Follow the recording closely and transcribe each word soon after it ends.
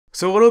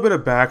So a little bit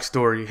of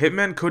backstory.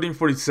 Hitman Codename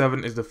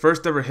 47 is the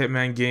first ever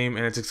Hitman game,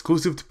 and it's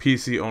exclusive to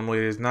PC only.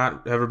 It has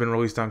not ever been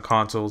released on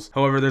consoles.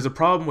 However, there's a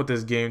problem with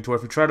this game to where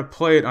if you try to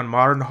play it on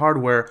modern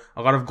hardware,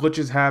 a lot of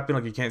glitches happen,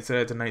 like you can't set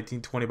it to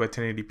 1920 by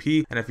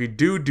 1080p, and if you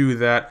do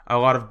that, a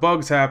lot of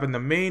bugs happen. The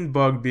main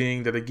bug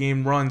being that the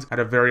game runs at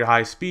a very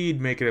high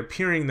speed, making it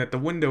appearing that the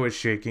window is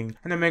shaking,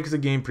 and it makes the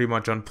game pretty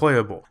much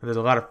unplayable. And there's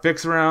a lot of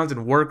fix-arounds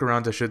and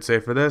workarounds, I should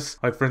say, for this,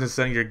 like for instance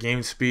setting your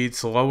game speed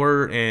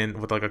slower and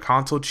with like a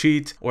console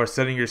cheat, or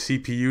setting your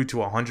CPU to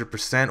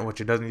 100%, which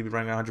it doesn't need to be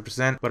running at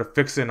 100%, but a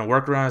fix and a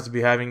workaround is to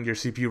be having your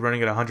CPU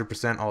running at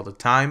 100% all the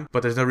time.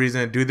 But there's no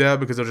reason to do that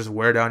because it'll just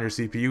wear down your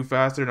CPU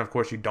faster, and of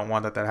course you don't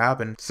want that to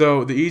happen.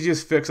 So the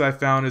easiest fix I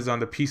found is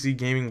on the PC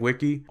Gaming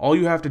Wiki. All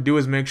you have to do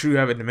is make sure you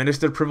have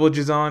administered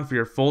privileges on for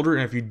your folder,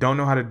 and if you don't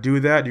know how to do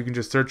that, you can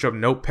just search up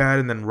Notepad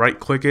and then right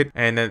click it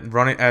and then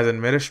run it as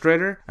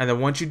administrator. And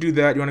then once you do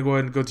that, you want to go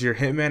ahead and go to your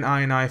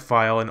Hitman.INI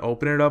file and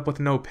open it up with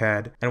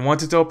Notepad. And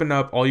once it's opened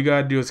up, all you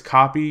gotta do is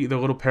copy the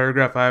little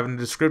paragraph I have in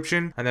the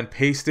description and then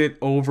paste it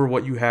over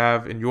what you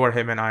have in your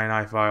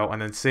Hitman.INI file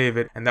and then save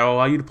it, and that will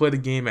allow you to play the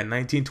game at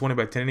 1920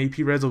 by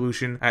 1080p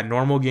resolution at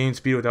normal game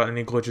speed without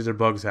any glitches or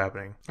bugs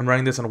happening. I'm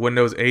running this on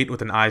Windows 8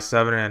 with an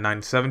i7 and a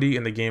 970,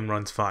 and the game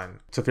runs fine.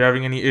 So if you're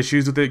having any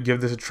issues with it,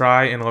 give this a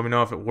try and let me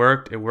know if it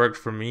worked. It worked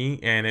for me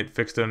and it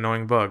fixed an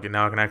annoying bug, and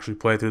now I can actually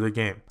play through the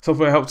game. So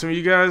hopefully I helped some of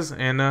you guys,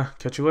 and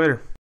catch you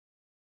later.